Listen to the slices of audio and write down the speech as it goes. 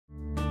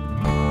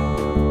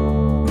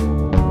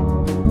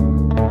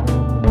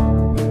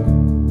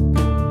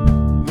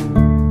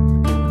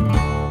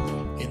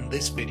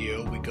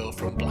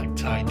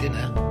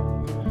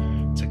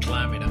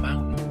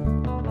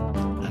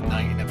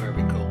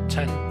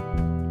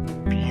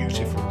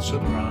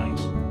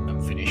sunrise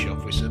and finish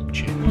off with some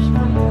chips.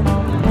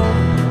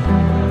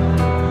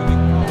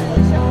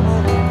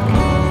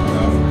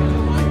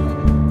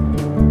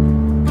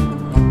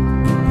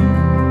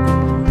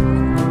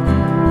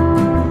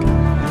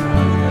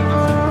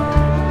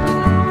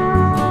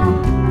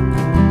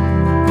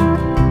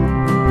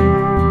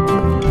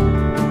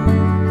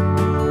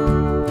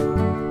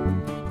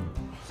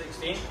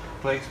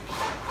 Please.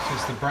 This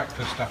is the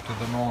breakfast after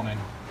the morning,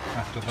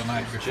 after the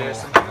night before.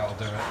 That'll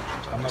do it.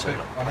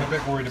 I'm a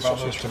bit worried about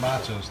those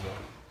tomatoes though.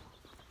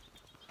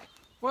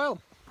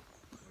 Well,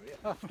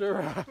 after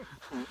a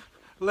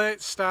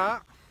late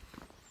start,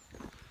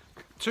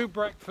 2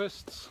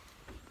 breakfasts,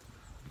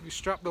 you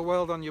strap the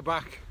world on your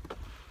back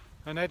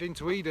and head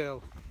into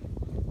Edale.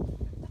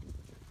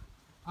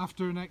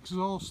 After an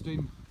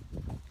exhausting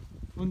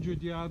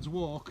 100 yards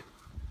walk,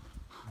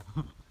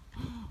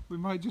 we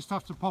might just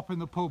have to pop in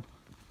the pub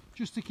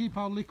just to keep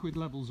our liquid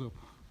levels up.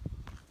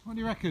 What do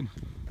you reckon?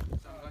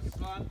 Sounds like a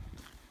plan.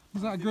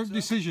 Is that a group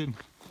decision?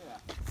 Yeah.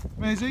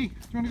 Maisie, do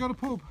you want to go to the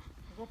pub?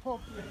 Go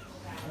pub.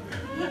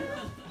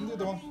 The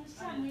other one.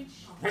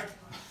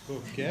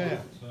 Okay.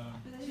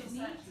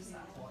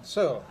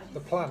 So, the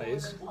plan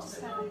is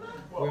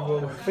we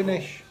will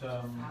finish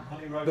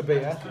the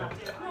beer,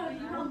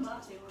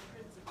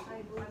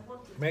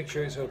 make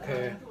sure it's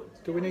okay.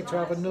 Do we need to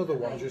have another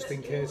one just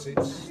in case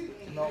it's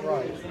not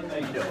right?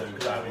 No,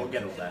 because I won't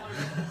get up there.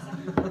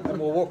 And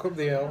we'll walk up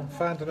the hill,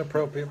 find an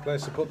appropriate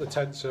place to put the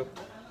tents up,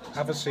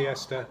 have a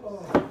siesta,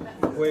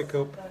 wake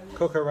up,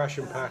 cook a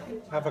ration pack,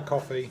 have a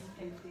coffee.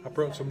 I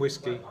brought some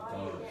whiskey,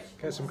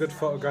 get some good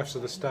photographs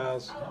of the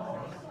stars,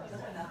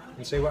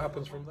 and see what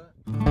happens from there.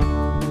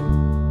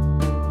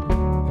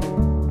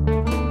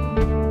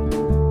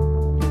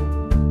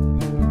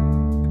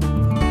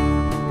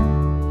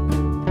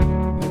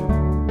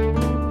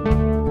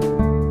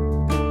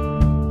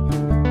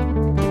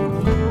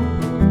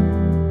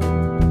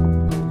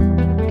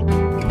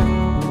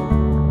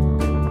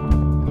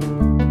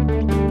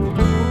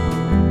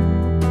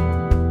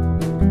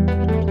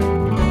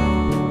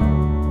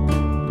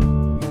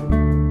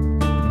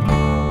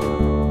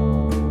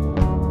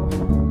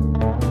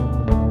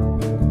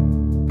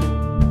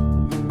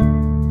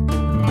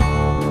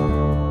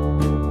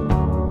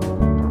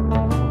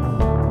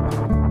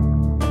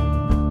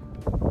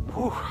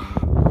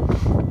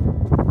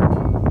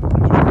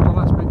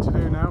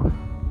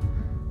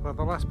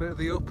 Bit of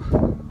the up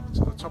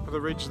to the top of the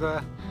ridge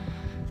there.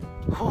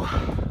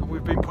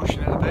 We've been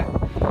pushing it a bit,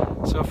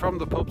 so from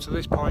the pub to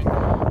this point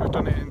we've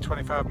done it in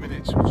 25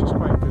 minutes, which is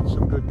quite good,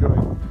 some good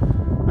going.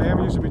 I am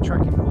using my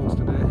tracking poles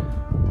today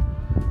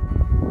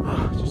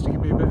just to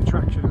give me a bit of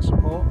traction and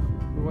support.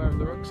 We're wearing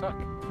the rucksack,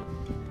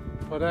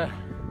 but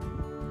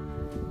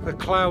the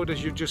cloud,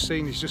 as you've just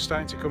seen, is just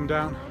starting to come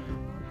down,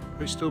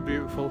 but it's still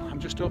beautiful. I'm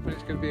just hoping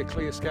it's going to be a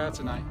clear sky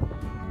tonight.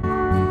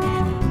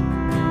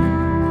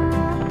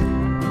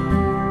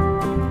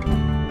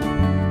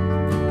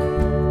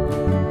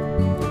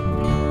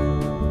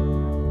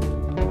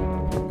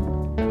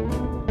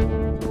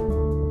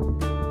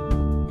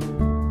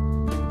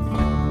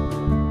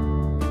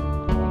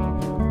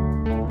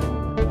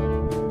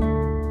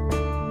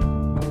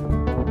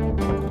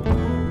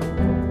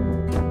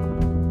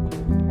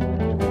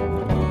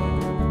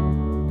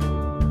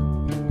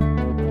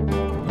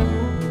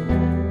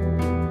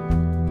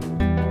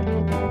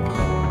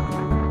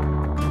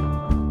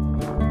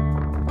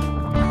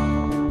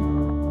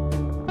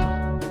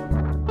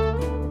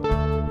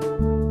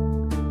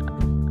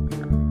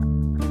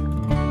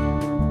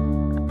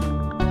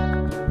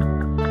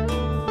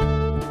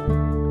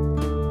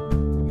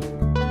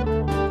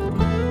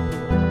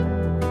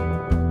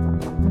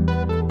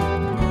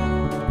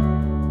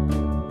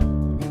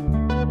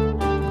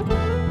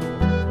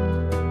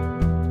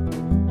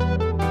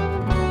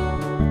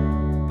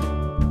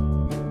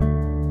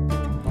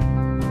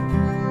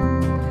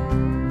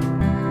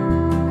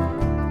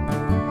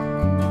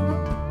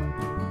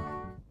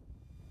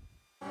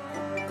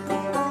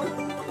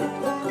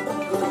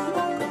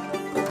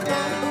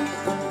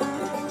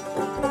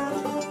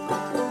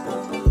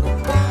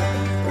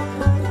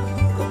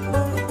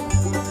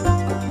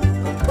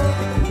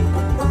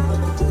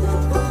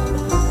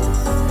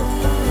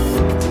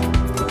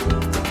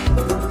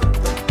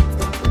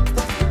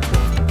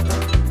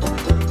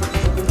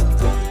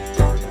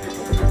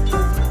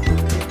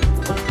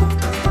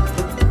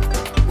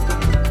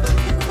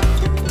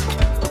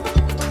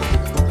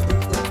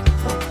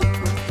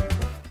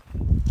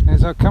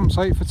 Our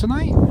campsite for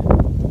tonight,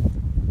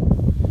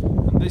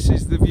 and this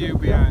is the view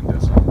behind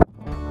us.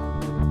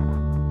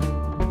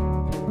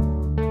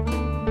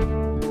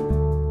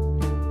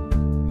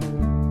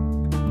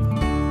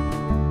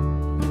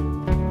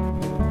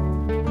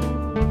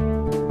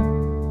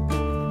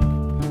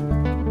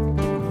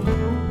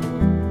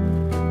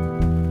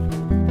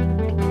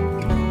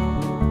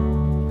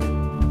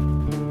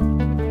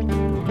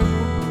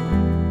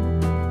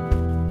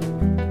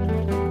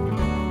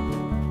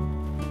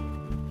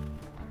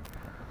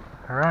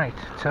 Right,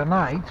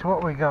 tonight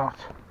what we got?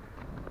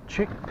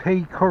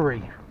 Chickpea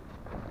curry.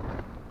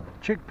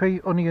 chickpea,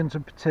 onions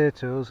and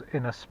potatoes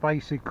in a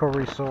spicy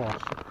curry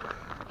sauce.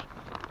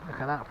 Look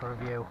at that for a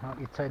view out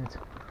your tent.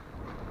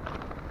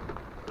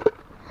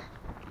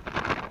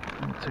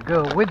 And to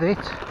go with it,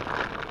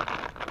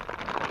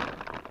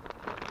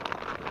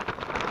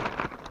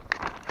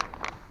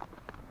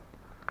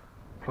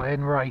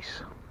 plain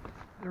rice.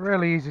 They're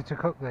really easy to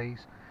cook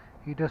these.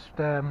 You just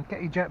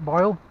get your jet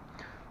boil,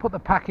 put the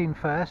pack in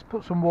first,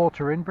 put some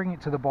water in, bring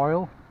it to the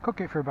boil, cook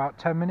it for about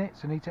 10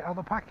 minutes and eat it out of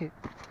the packet.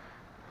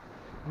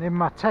 And in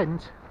my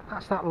tent,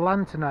 that's that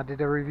lantern I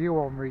did a review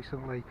on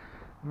recently,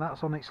 and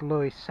that's on its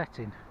lowest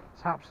setting.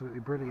 It's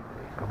absolutely brilliant.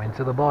 Come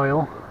into the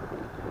boil.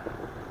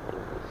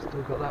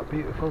 Still got that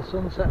beautiful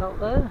sunset out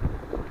there.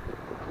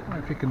 I don't know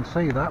if you can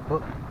see that,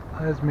 but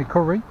there's my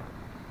curry.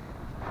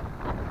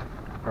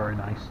 Very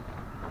nice.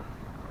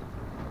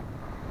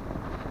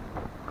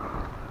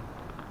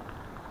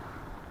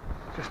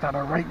 Just had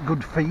a right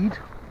good feed,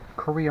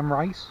 curry and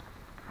rice.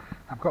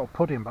 I've got a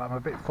pudding, but I'm a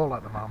bit full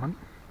at the moment.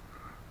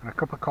 And a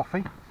cup of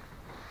coffee.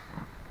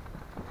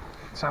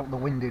 It's out the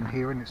wind in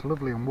here and it's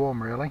lovely and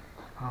warm really.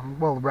 I'm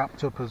well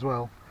wrapped up as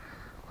well.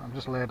 I'm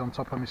just laid on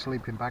top of my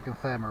sleeping bag and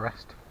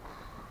thermarest.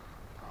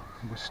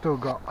 We've still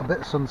got a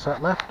bit of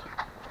sunset left.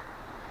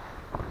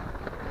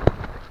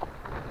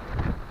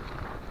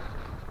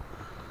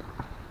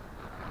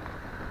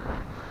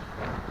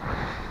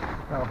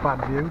 Not a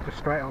bad view, just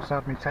straight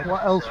outside my tent.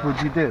 What else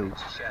would you do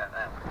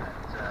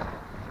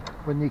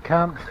when you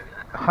can't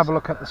have a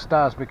look at the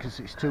stars because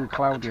it's too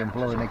cloudy and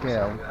blowing a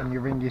gale and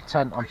you're in your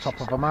tent on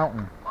top of a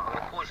mountain?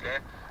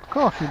 Of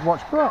course you'd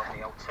watch Brock.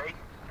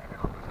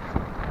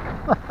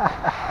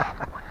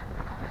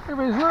 Here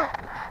he is, look,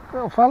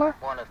 little fella.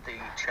 One of the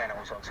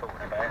channels I'm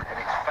talking about, and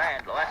it's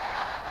found like,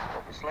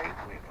 obviously,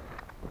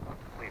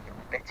 with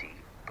Betty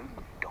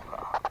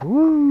Boondocker.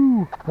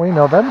 Woo! We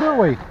know them, don't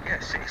we?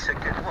 Yes, it's a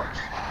good watch.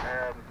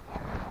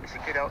 It's a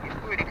good,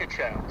 really good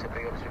channel to be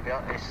honest with you.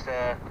 It's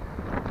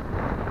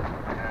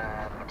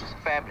just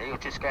a family who are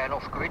just going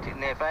off grid in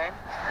their van.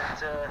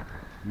 And,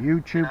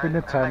 YouTube in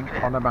a tent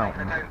on a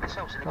mountain.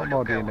 What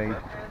more do you need?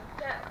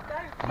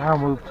 Now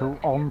move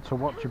on to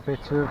watch a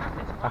bit of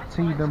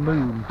Atina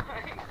Moon.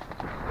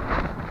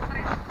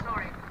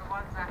 Sorry for the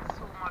ones that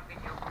saw my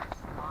video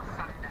last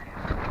Sunday.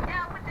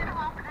 Yeah, within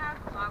half an hour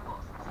I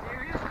got some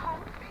serious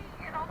cold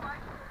feet and I'm like...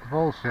 I've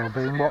also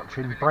been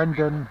watching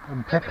Brendan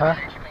and Pippa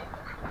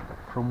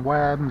from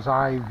Worm's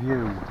Eye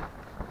View.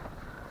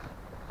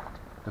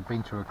 They've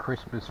been to a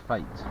Christmas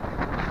fete.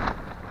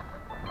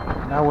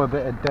 Now a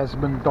bit of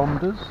Desmond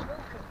Donders.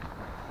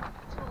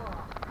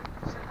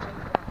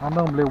 I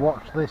normally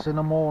watch this in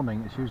the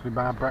morning, it's usually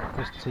my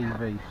breakfast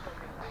TV.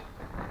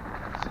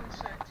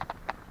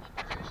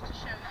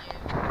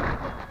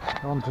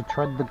 On to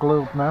tread the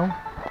globe now.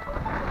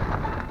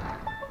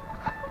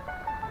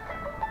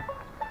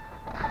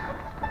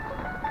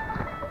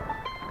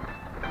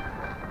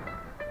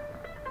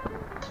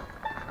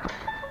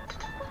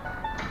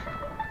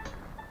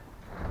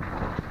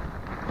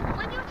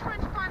 When you're trying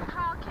to find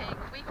parking,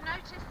 we've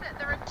noticed that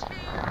there are two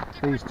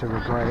These two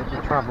are great,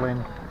 they're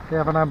travelling, they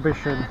have an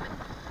ambition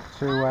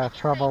to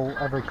travel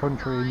every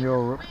country in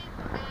Europe.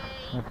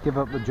 They've give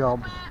up the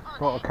jobs,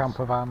 bought a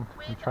camper van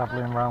and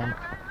travelling around.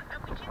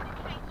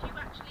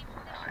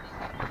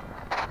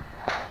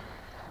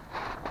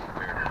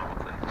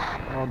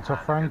 On to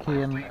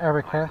Frankie and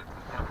Erica.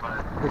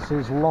 This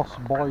is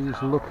Lost Boys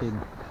Looking.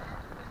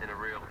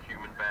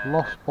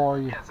 Lost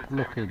Boy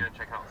Looking.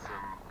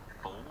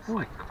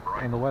 Ooh,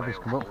 and the weather's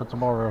come up for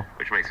tomorrow.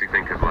 Which makes me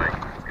think of like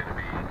it's going to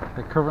be.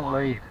 They're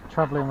currently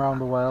travelling around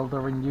the world.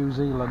 They're in New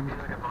Zealand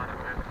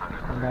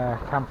in a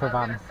camper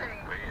van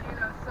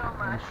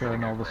and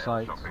showing all the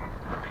sights. It's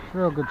a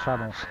real good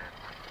channel.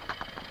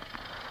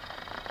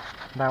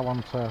 Now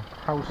on to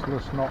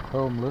Houseless Not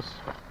Homeless.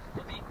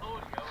 The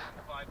audio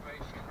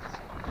vibrations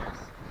on this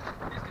is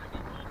going to be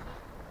awful.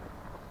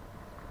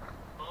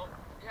 But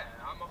yeah,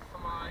 I'm off for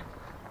my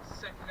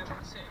second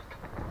MOT.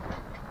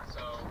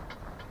 So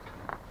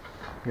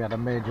He had a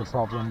major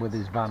problem with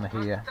his van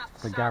here.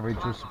 The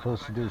garage was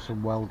supposed to do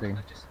some welding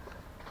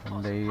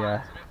and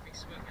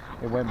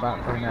it went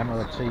back for an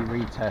MOT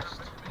retest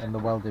and the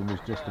welding was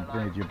just a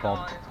major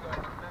bomb.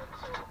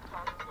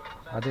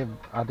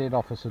 I did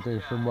offer to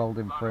do some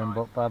welding for him,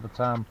 but by the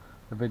time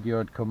the video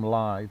had come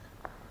live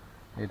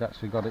he'd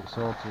actually got it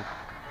sorted.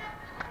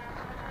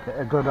 Get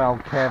a good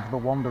old Kev, the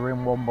Wandering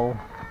Womble.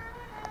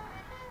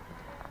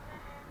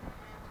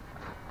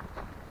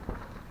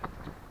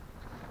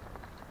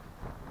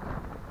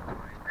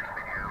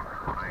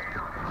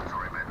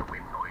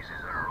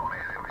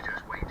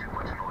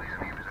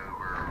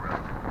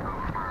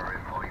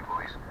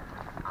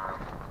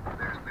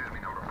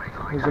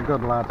 He's a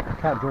good lad.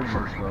 Can't drink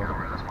much though.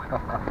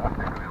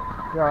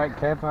 You alright,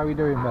 Kev? How you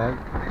doing, mate?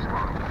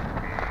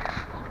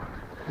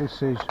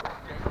 This is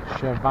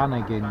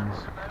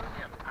Chevanigans.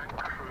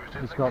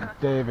 He's got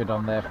David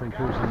on there from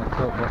Cruising the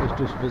Cup, but he's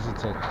just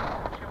visited.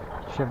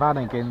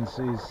 Chevanigans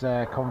is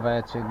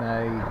converting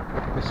a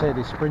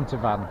Mercedes Sprinter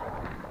van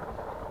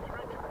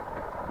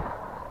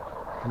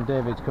and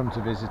David's come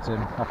to visit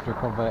him after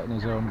converting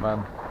his own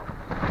van.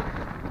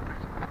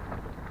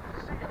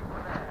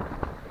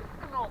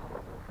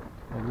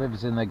 He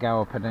lives in the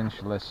Gower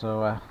Peninsula,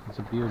 so it's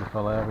a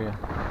beautiful area.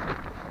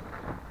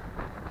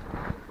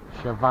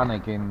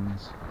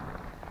 Shanvanagins.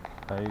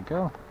 There you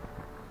go.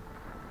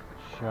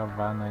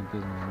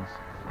 Shanvanagins.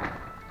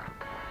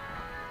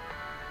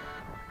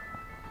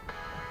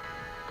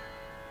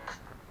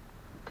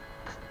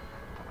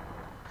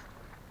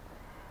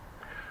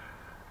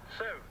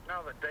 So,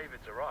 now that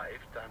David's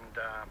arrived and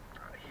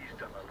he's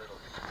done a little...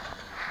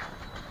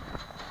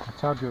 I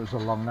told you it was a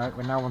long night.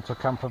 We're now on to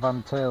camper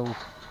van tales.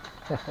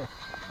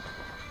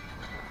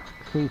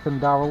 Keith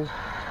and Darryl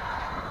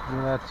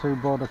with their 2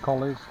 border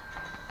collies.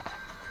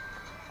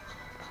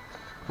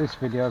 This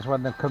video is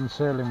when they've come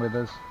sailing with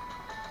us.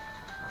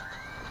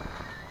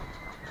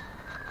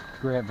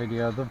 Great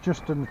video. They've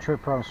just done a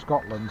trip around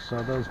Scotland,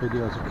 so those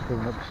videos will be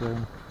coming up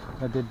soon.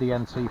 They did the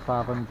NC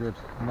 500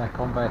 in their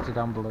converted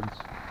ambulance.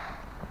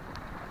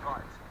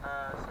 Right,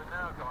 so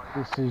now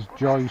guys... This is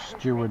Joy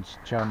Stewart's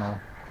channel.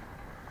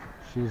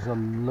 She's a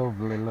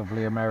lovely,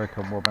 lovely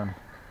American woman.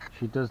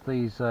 She does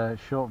these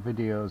short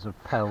videos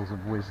of pearls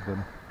of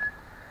wisdom.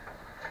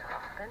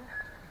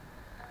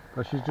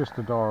 But she's just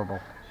adorable.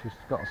 She's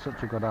got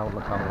such a good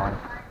outlook on life.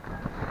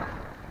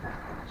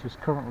 She's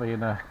currently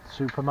in a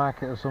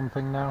supermarket or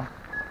something now.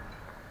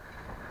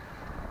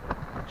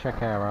 Check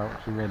her out,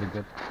 she's really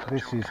good.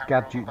 This is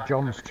Gadget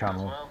John's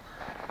channel.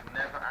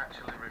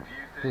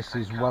 This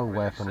is well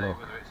worth a look.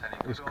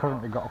 It's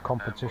currently got a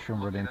competition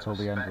running until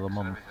the end of the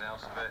month,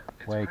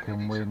 where you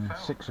can win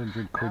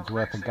 600 quid's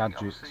worth of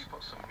gadgets.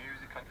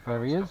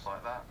 There he is.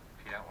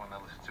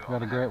 We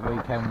had a great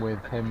weekend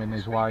with him and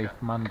his wife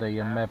Mandy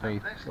and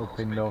Mevy up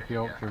in North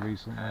Yorkshire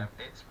recently.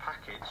 It's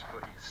packaged,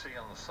 but you can see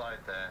on the side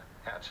there,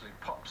 it actually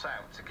pops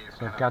out to give...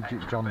 So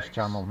Gadget John's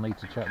channel, need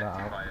to check that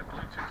out.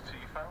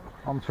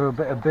 On to a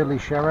bit of Billy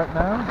Sherratt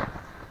now.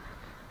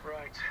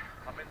 Right,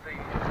 I'm in the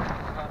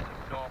part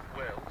of North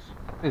Wales.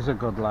 He's a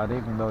good lad,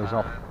 even though he's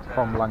off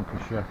from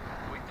Lancashire.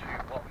 Going to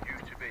what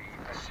used to be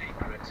a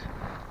secret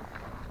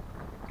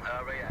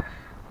RAF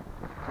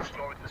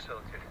storage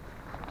facility.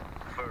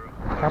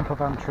 Camper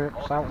van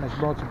trips, out on his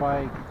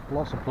motorbike,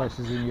 lots of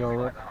places in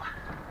Europe,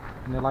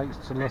 and he likes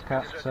to look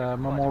at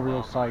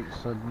memorial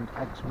sites and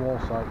ex-war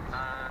sites.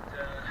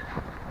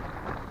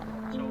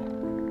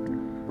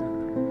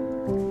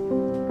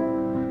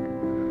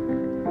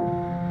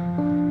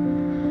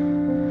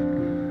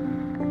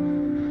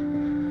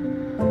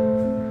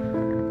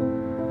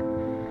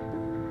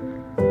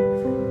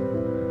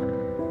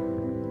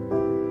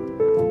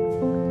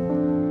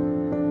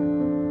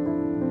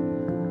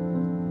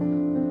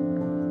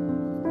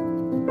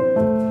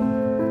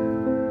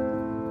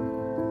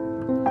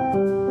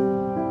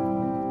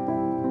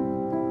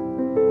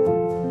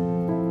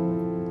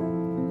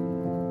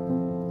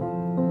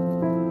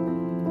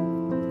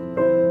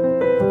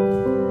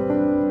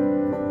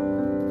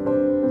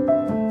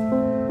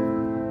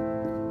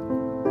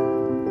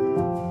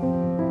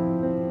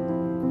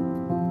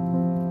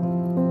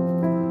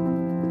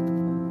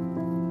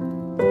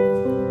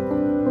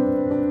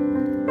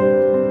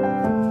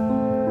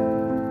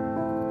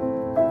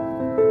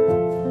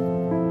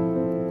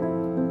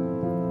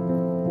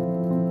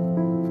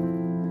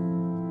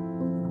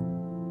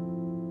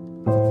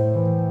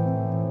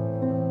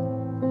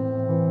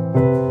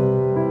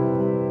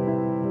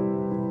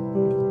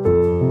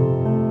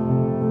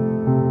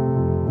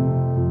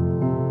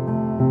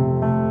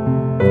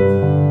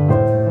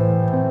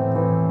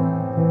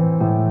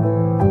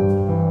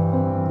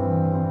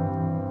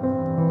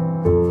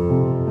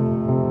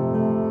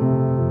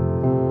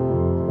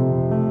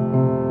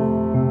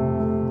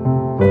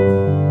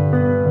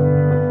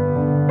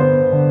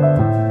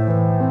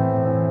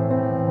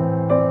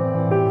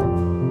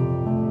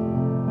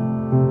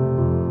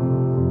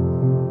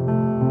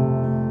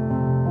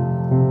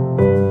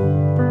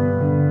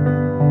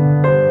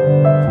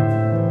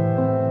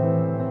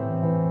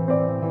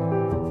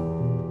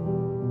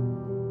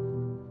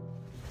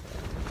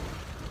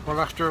 Well,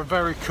 after a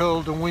very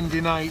cold and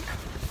windy night,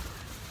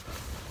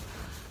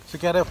 to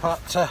get up at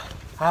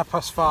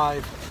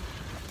 5:30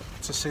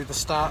 to see the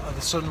start of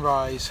the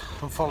sunrise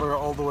and follow it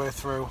all the way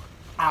through,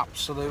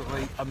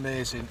 absolutely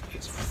amazing.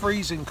 It's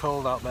freezing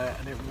cold out there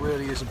and it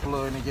really is a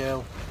blowing a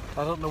gale.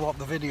 I don't know what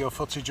the video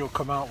footage will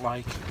come out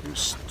like. It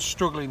was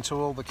struggling to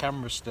hold the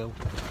camera still.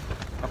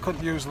 I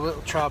couldn't use the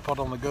little tripod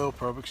on the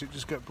GoPro because it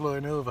just kept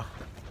blowing over.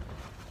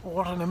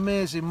 What an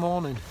amazing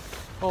morning.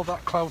 All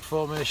that cloud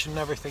formation and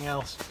everything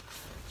else.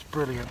 It's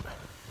brilliant.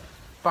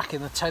 Back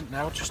in the tent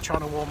now, just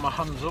trying to warm my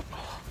hands up.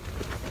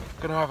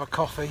 Gonna have a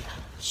coffee.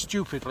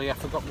 Stupidly, I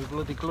forgot my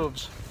bloody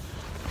gloves.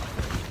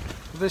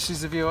 This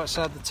is the view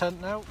outside the tent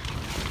now.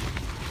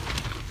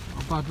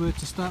 Not a bad way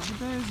to start the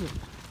day, is it?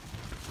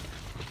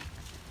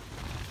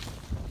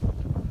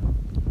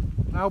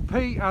 Now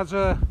Pete has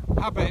a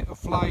habit of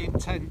flying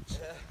tents.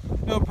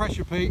 No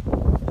pressure, Pete.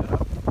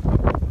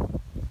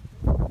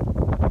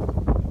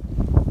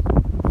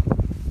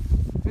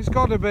 It's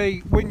got to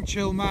be wind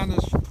chill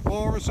minus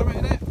 4 or something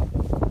in it.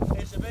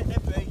 It's a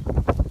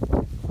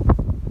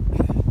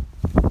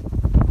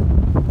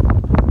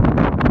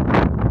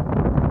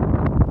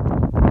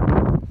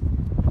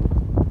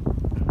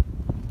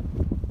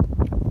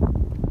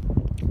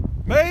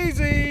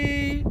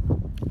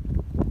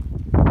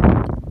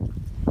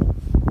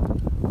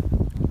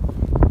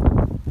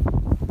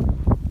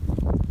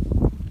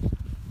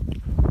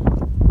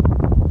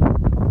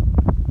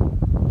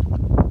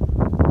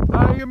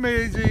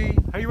Maisie.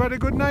 Have you had a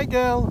good night,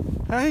 girl?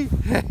 Hey?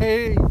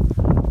 Hey.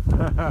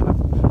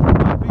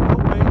 Happy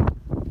puppy.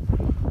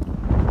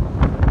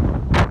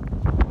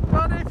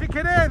 Not if you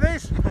can hear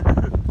this.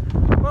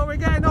 Well, we're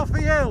getting off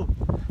the hill.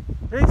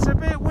 It's a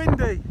bit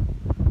windy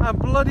and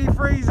bloody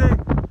freezing.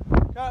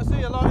 Can't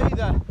see a lot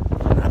either.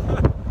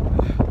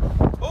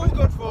 All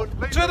good fun.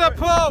 To the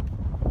pub!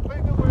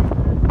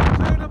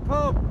 To the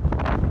pub!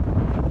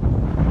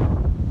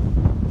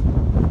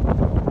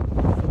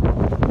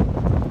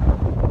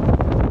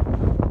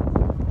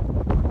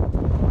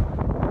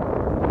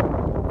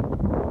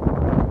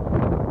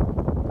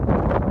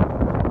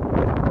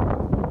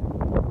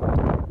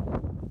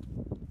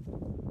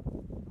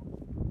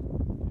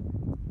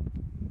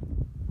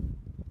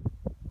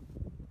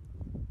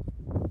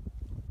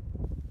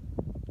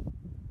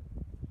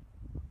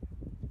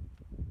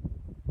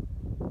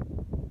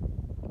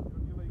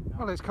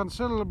 Well, it's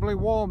considerably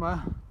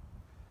warmer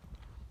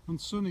and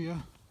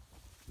sunnier.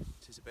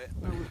 It is a bit.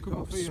 Now we've come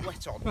Got up here.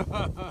 sweat on.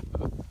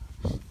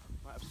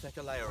 Might have to take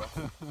a layer off.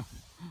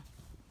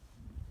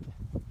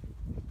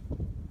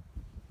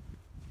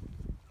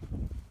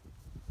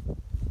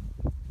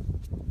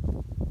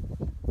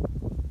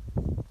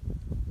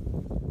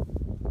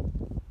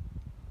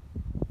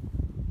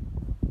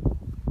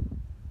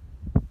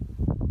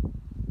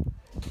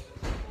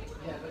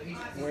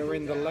 We're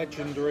in the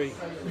legendary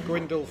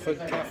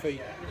Grindleford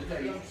Cafe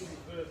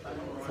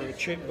for a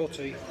chip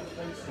butty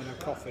and a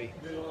coffee.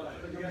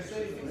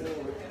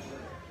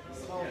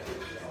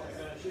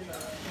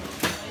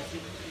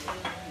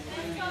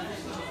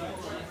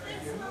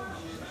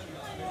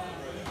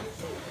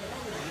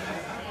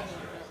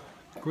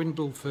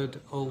 Grindleford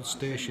Old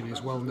Station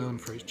is well known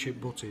for its chip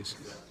butties.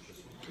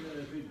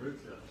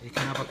 You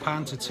can have a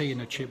pint of tea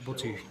and a chip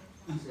butty.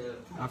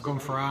 I've gone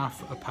for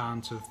half a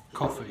pint of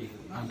coffee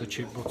and a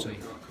chip butty.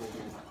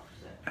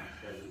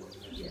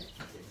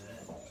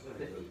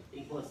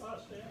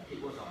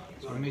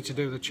 So we need to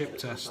do the chip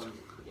test.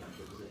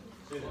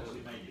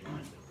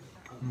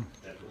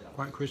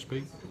 Quite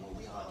crispy.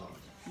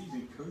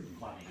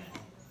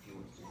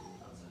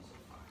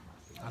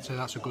 I'd say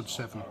that's a good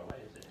 7.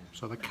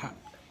 So the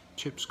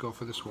chip score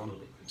for this one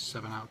is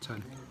 7 out of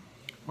 10.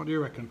 What do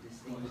you reckon?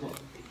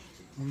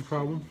 Any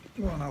problem?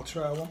 Go on, I'll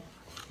try one.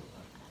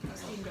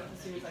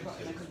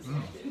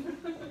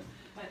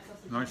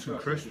 Nice and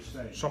crisp,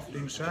 soft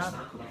inside.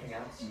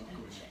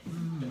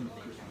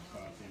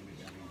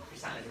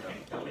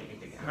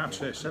 I'd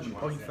say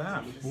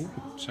 7.5. Ooh,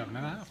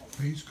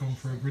 7.5. He's gone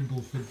for a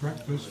Grindleford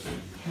breakfast.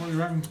 What do you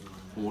reckon?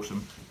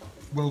 Awesome.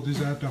 Well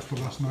deserved after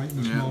last night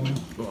and this morning.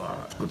 Oh,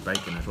 that's good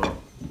bacon as well.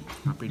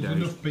 Happy There's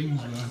days. enough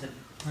beans there.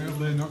 I hope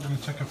they're not going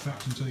to take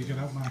effect until you get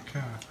out my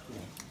car.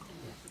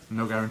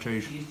 No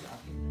guarantees.